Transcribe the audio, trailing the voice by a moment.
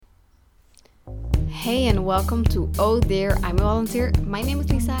Hey and welcome to Oh There, I'm a Volunteer. My name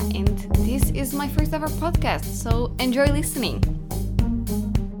is Lisa and this is my first ever podcast, so enjoy listening.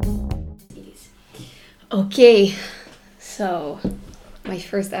 Okay, so my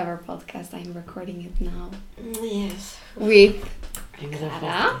first ever podcast, I'm recording it now. Yes. With I'm the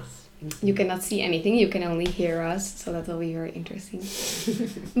Clara. first. You cannot see anything, you can only hear us, so that will be very interesting.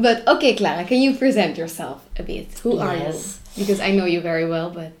 But okay, Clara, can you present yourself a bit? Who are you? Because I know you very well,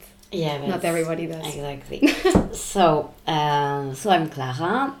 but not everybody does. Exactly. So I'm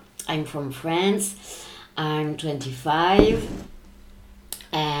Clara. I'm from France. I'm 25,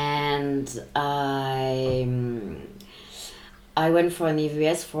 and I went for an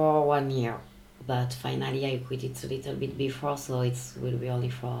EVS for 1 year, but finally I quit it a little bit before, so it will be only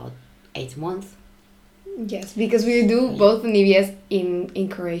for 8 months. Yes, because we do both an EVS in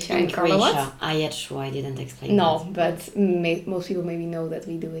Croatia and Karlovac. I didn't explain No, that. but most people maybe know that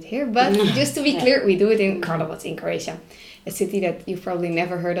we do it here. But just to be clear, we do it in Karlovac in Croatia, a city that you've probably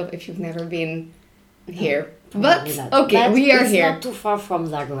never heard of if you've never been here. But okay, but we are it's here. not too far from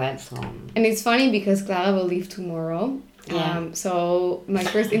Zagreb, so... And it's funny because Clara will leave tomorrow. Yeah. So my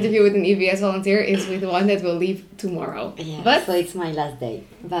first interview with an EVS volunteer is with one that will leave tomorrow. Yeah, but so it's my last day.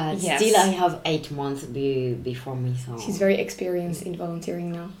 But yes. still I have 8 months before me, so... She's very experienced in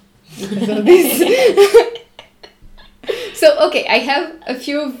volunteering now because of this. So, okay, I have a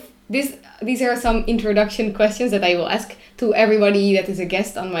few... These are some introduction questions that I will ask to everybody that is a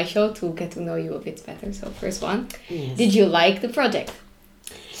guest on my show to get to know you a bit better. So, first one. Yes. Did you like the project?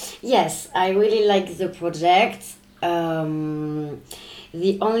 Yes, I really like the project.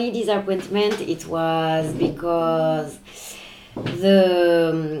 The only disappointment it was because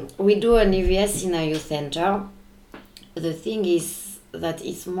we do an EVS in a youth center. The thing is that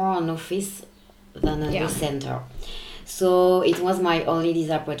it's more an office than a youth center. So it was my only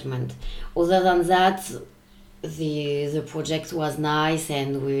disappointment. Other than that, the project was nice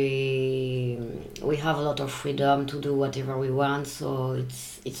and we have a lot of freedom to do whatever we want. So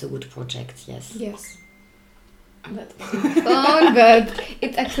it's a good project. Yes. Yes. But fun, but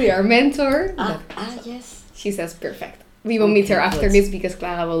it's actually our mentor. Yes. She says perfect. We will meet her after this because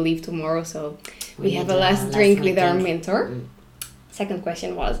Clara will leave tomorrow. So we have a last drink with our mentor. Second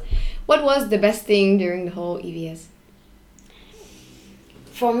question was, what was the best thing during the whole EVS?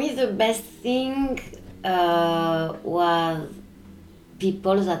 For me, the best thing was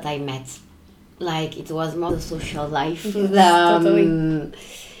people that I met. Like, it was more the social life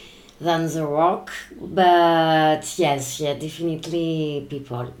than the work. But yes, definitely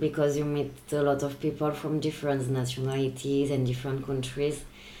people. Because you meet a lot of people from different nationalities and different countries.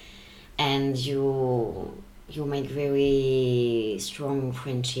 And you make very strong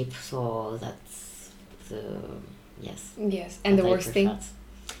friendship. So that's the... Yes. Yes, and the worst thing?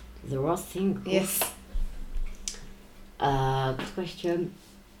 The worst thing? Yes. Good question.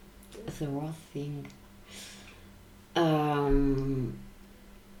 The worst thing.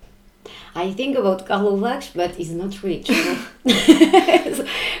 I think about Karlovac, but it's not really true.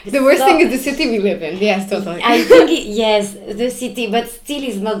 The worst thing is the city we live in. Yes, totally. I think, yes, the city, but still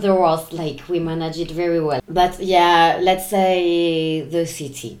is not the worst. Like, we manage it very well. But yeah, let's say the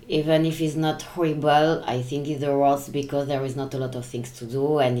city. Even if it's not horrible, I think it's the worst because there is not a lot of things to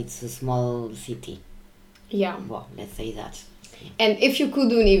do and it's a small city. Yeah. Well, let's say that. And if you could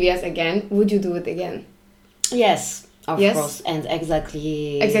do an EVS again, would you do it again? Yes. Of course, and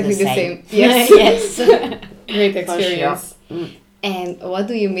exactly the same. Yes. Yes. Great experience. Sure. And what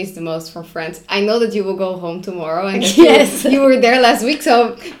do you miss the most from France? I know that you will go home tomorrow and that yes. you were there last week.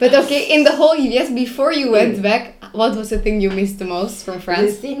 So, but okay, in the whole EVS before you went back, what was the thing you missed the most from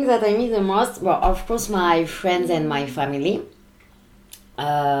France? The thing that I miss the most, well, of course, my friends and my family.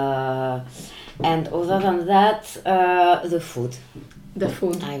 And other than that, the food. The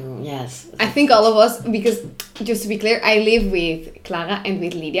food. Yes. I think all of us, because just to be clear, I live with Clara and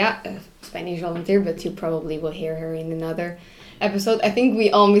with Lydia, a Spanish volunteer, but you probably will hear her in another episode. I think we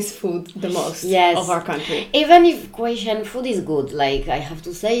all miss food the most of our country. Even if Croatian food is good, like I have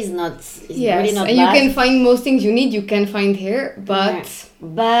to say, really not and bad. You can find most things you need, you can find here, but it's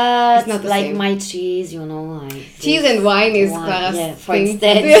not the like same. my cheese, like cheese and wine is Clara's for thing.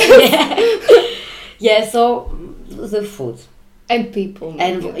 instance. Yeah, so the food. And people.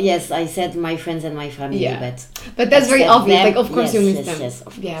 And yes, I said my friends and my family, but that's very obvious. Them, like, of course you miss them. Yes,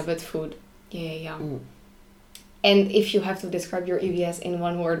 of course. Yeah, but food. Yeah. And if you have to describe your EVS in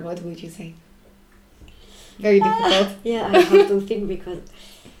one word, what would you say? Very difficult. Yeah, I have to think because...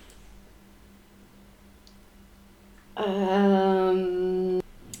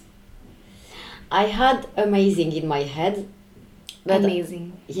 I had amazing in my head, But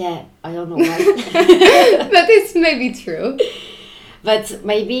amazing. Yeah, I don't know why. But it's maybe true. But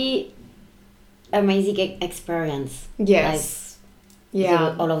maybe amazing experience. Yes. Like,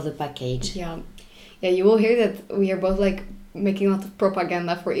 yeah. All of the package. Yeah. Yeah, you will hear that we are both like making a lot of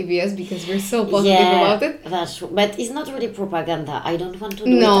propaganda for EVS because we're so positive about it. That's true. But it's not really propaganda. I don't want to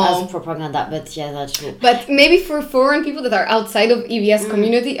do it as propaganda, but yeah, that's true. But maybe for foreign people that are outside of EVS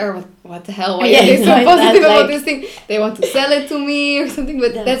community, or what the hell, why are they so positive about this thing? They want to sell it to me or something,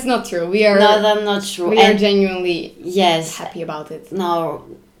 but that's not true. No, that's not true. We are genuinely happy about it. No,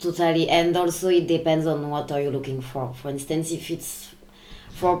 totally. And also it depends on what are you looking for. For instance, if it's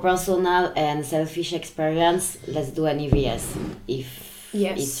for personal and selfish experience, let's do an EVS. If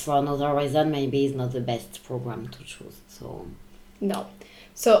it's for another reason, maybe it's not the best program to choose. So no.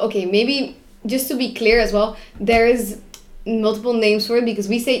 So okay, maybe just to be clear as well, there is multiple names for it because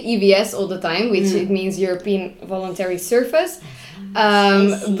we say EVS all the time, which it means European Voluntary Service.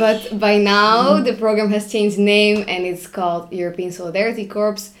 But by now the program has changed name and it's called European Solidarity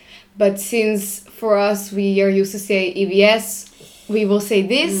Corps. But since for us we are used to say EVS, we will say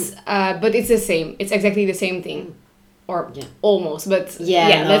this, but it's the same. It's exactly the same thing. Or almost, but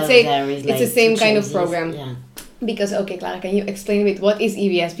let's say it's the same kind of program. Yeah. Because, okay, Clara, can you explain a bit what is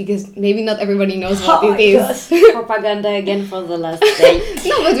EVS? Because maybe not everybody knows what it is. Propaganda again for the last day.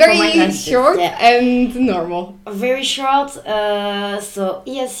 No, but very short and normal. Very short. So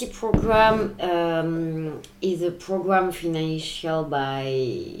ESC program is a program financed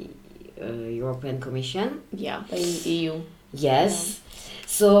by European Commission. Yeah, by EU. Yes.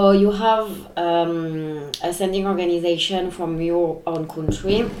 So you have a sending organization from your own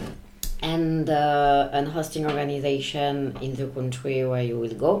country and an hosting organization in the country where you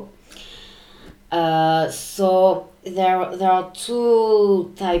will go. So there are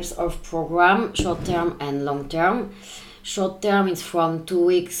two types of program, short term and long term. Short term is from 2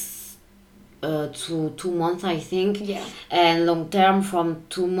 weeks to 2 months, I think. Yeah. And long term from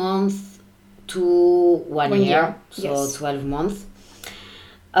 2 months to 1 year. So 12 months.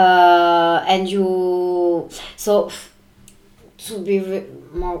 And you, so to be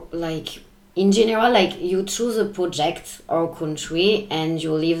more like, in general, like you choose a project or country and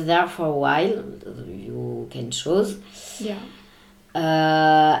you live there for a while, you can choose. Yeah.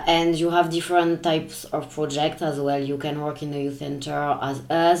 And you have different types of projects as well. You can work in a youth center as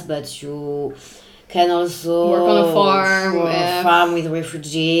us, but you can also work on a farm with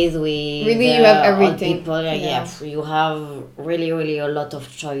refugees, with really you have everything. People. You have really a lot of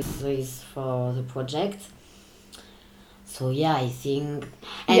choices for the project. So I think,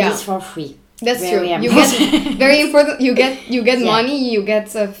 and it's for free. That's true. You get very important. You get money. You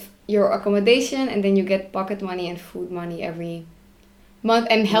get your accommodation, and then you get pocket money and food money every month,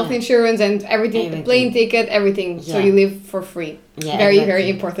 and health insurance and everything. Plane ticket, everything. Yeah. So you live for free. Yeah, very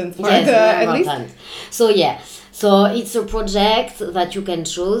important part. At least. So it's a project that you can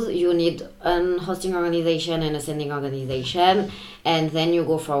choose. You need a hosting organization and a sending organization, and then you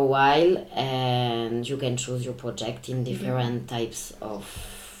go for a while, and you can choose your project in different types of.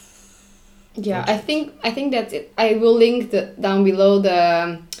 Yeah, projects. I think that's it. I will link down below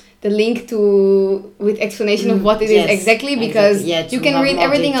the link to with explanation of what it is exactly, because you can read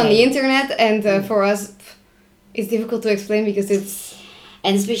everything on the internet, and for us it's difficult to explain because it's.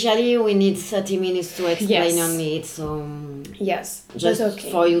 And especially we need 30 minutes to explain only it, so just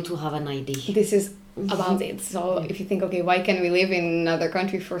for you to have an idea. This is about it. So if you think, okay, why can we live in another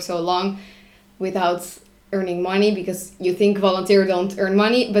country for so long without earning money? Because you think volunteers don't earn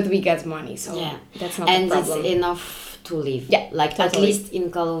money, but we get money, so that's not a problem. And it's enough to live. Yeah, like totally. At least in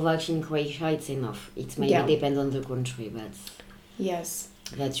Karlovac, in Croatia, it's enough. It maybe depends on the country, but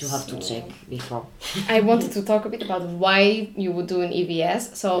that you have to check before. I wanted to talk a bit about why you would do an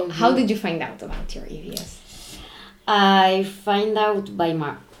EVS. So how did you find out about your EVS? I find out by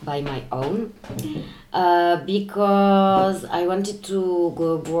my own because I wanted to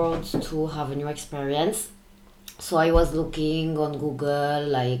go abroad to have a new experience. So I was looking on Google,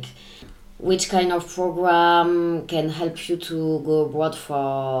 like which kind of program can help you to go abroad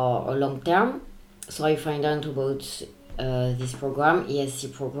for a long term. So I find out about this program,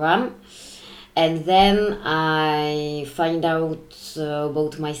 ESC program, and then I find out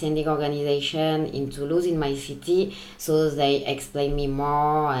about my sending organization in Toulouse, in my city. So they explain me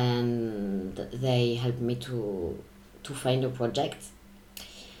more and they help me to find a project.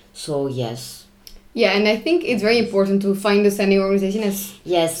 So yeah, and I think it's very important to find a sending organization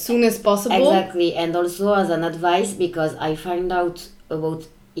as soon as possible. Exactly, and also as an advice, because I found out about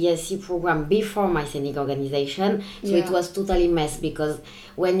ESC program before my sending organization, so it was totally mess, because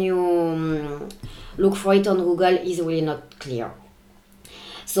when you look for it on Google, it's really not clear.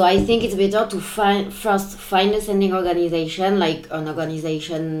 So I think it's better to find a sending organization, like an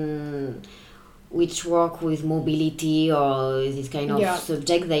organization which work with mobility or this kind of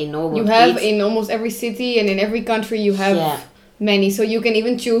subject they know what you have in almost every city and in every country you have many, so you can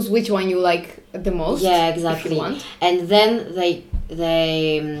even choose which one you like the most. Yeah, exactly. If you want. And then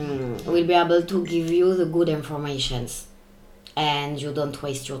they will be able to give you the good informations and you don't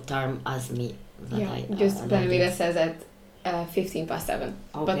waste your time as me. Just Benedetta says at 7:15.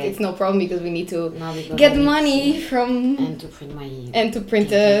 Okay. But it's no problem because we need to get money from and to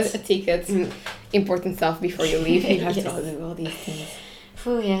print a ticket. Important stuff before you leave. You have to do all these things.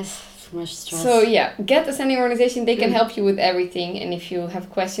 Oh yes, too much stress. So get a sending organization. They can help you with everything, and if you have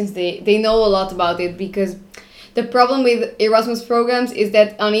questions, they know a lot about it, because the problem with Erasmus programs is that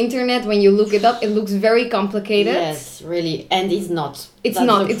on internet, when you look it up, it looks very complicated. Yes, really, and it's not. It's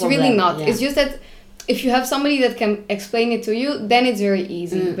not. It's really not. Yeah. It's just that if you have somebody that can explain it to you, then it's very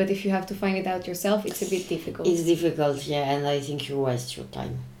easy. But if you have to find it out yourself, it's a bit difficult. It's difficult, and I think you waste your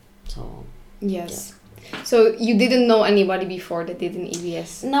time. So. Yes. Yeah. So you didn't know anybody before that did an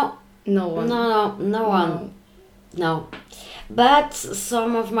EVS? No. No one? No one. No. But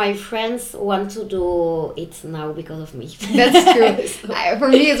some of my friends want to do it now because of me. That's true. For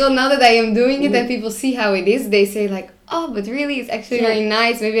me as well, now that I am doing it and people see how it is, they say like, oh, but really it's actually very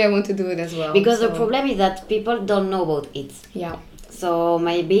nice. Maybe I want to do it as well. Because the problem is that people don't know about it. Yeah. So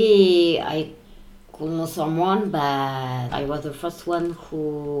maybe I could know someone, but I was the first one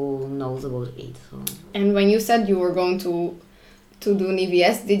who knows about it. So. And when you said you were going to do an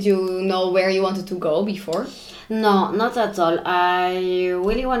EVS, did you know where you wanted to go before? No, not at all. I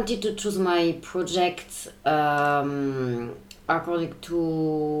really wanted to choose my project according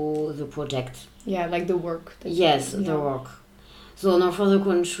to the project. Yeah, like the work. Yes, the work. So now for the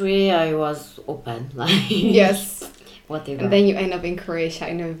country, I was open. Like yes. Whatever. And then you end up in Croatia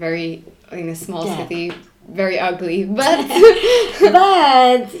in a small city, very ugly, but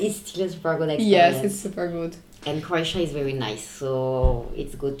but it's still a super good experience. Yes, it's super good. And Croatia is very nice, so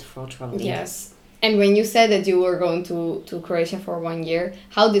it's good for traveling. Yes. And when you said that you were going to Croatia for 1 year,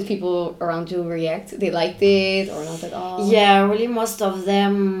 how did people around you react? They liked it or not at all? Yeah, really most of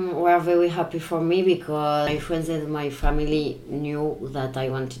them were very happy for me because my friends and my family knew that I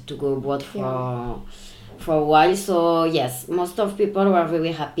wanted to go abroad for a while. So yes, most of people were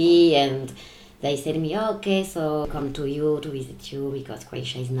very happy and they said to me, oh, okay, so come to you to visit you because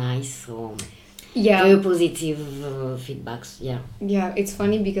Croatia is nice. So very positive feedbacks. Yeah, it's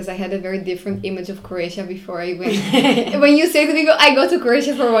funny because I had a very different image of Croatia before I went. When you say to people, I go to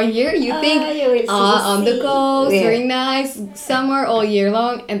Croatia for 1 year, you think on the coast, very nice, summer all year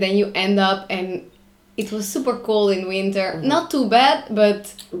long, and then you end up and it was super cold in winter. Not too bad,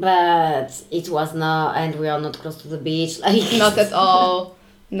 but it was not, and we are not close to the beach. Like not at all.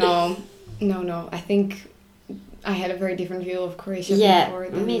 No. I think I had a very different view of Croatia before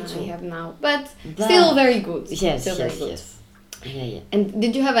than I have now. But still very good. Yes, still very good. Yeah. And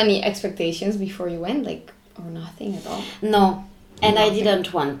did you have any expectations before you went, or nothing at all? No, and I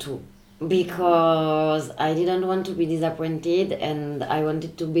didn't want to, because I didn't want to be disappointed, and I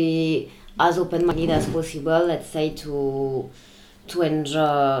wanted to be as open-minded as possible. Let's say to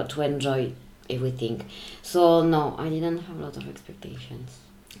enjoy everything. So no, I didn't have a lot of expectations.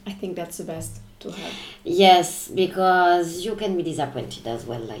 I think that's the best to have. Yes, because you can be disappointed as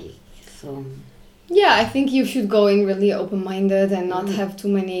well, so. Yeah, I think you should go in really open-minded and not have too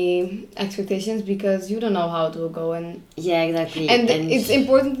many expectations because you don't know how it will go. And yeah, exactly. And it's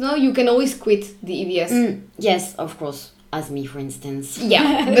important to know you can always quit the EVS. Yes, of course. As me, for instance.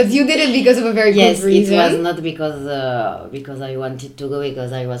 Yeah, but you did it because of a very good reason. Yes, it was not because I wanted to go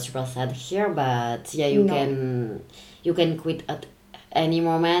because I was super sad here, but yeah, you can quit at any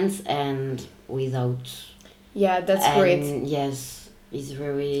moment and without. Yeah, that's great. Yes, it's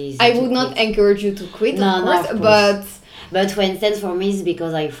very easy. I would not encourage you to quit, of course. But for instance, for me, it's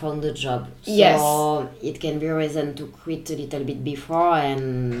because I found a job. So it can be a reason to quit a little bit before,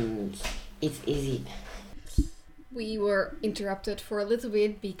 and it's easy. We were interrupted for a little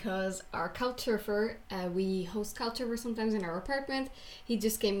bit because our couchsurfer, we host couchsurfer sometimes in our apartment. He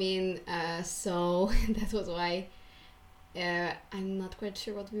just came in, so that was why I'm not quite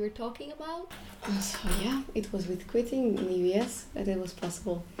sure what we were talking about. So yeah, it was with quitting in EVS that it was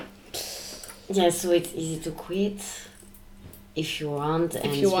possible. Yeah, so it's easy to quit if you want,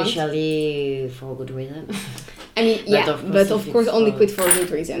 especially for a good reason. I mean, but of course only quit for a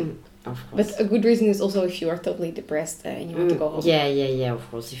good reason. Of course. But a good reason is also if you are totally depressed and you want to go home. Yeah,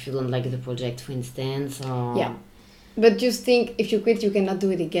 of course. If you don't like the project, for instance. Yeah. But just think, if you quit, you cannot do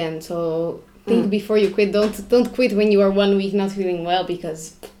it again. So think before you quit. Don't quit when you are 1 week not feeling well,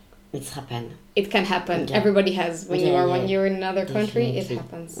 because it's happened. It can happen. Yeah. Everybody has. When you are 1 year in another country, it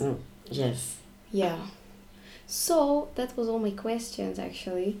happens. Yes. Yeah. So that was all my questions,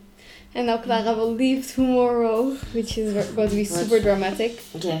 actually. And now Clara will leave tomorrow, which is going to be super dramatic.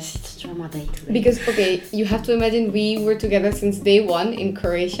 Yes, it's dramatic. Because, okay, you have to imagine we were together since day 1 in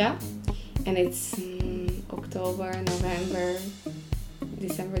Croatia. And it's October, November,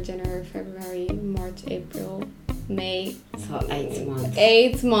 December, January, February, March, April, May. So 8 months.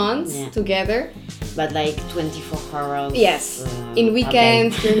 8 months together. But like 24 hours. Yes. In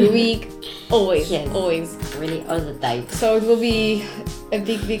weekends, during the week. Always. Yes. Always. Really all the time. So it will be a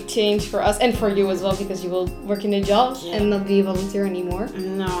big change for us and for you as well, because you will work in a job and not be a volunteer anymore.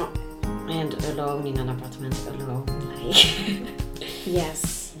 No. And alone in an apartment alone. Like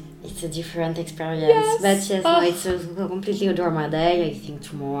yes. It's a different experience. But yes, no, it's a completely a drama day. I think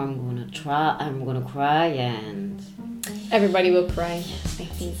tomorrow I'm gonna cry and everybody will cry. Yes, I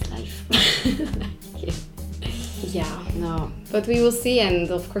think it's life. Yeah. No. But we will see, and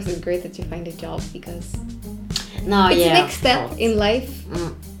of course it's great that you find a job, because it's the next step in life.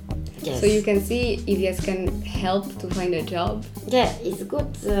 Yes. So you can see if yes can help to find a job. Yeah, it's good.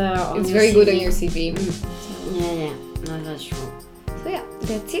 It's very good on your CV. Yeah. No, that's true. So yeah,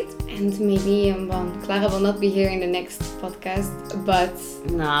 that's it. And maybe Clara will not be here in the next podcast, but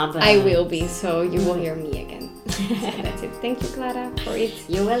I will be, so you will hear me again. So that's it. Thank you, Clara, for it.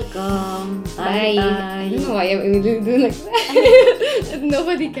 You're welcome. Bye. I don't know why I'm doing like that.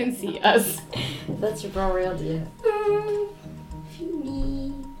 Nobody can see us. That's super weird, yeah.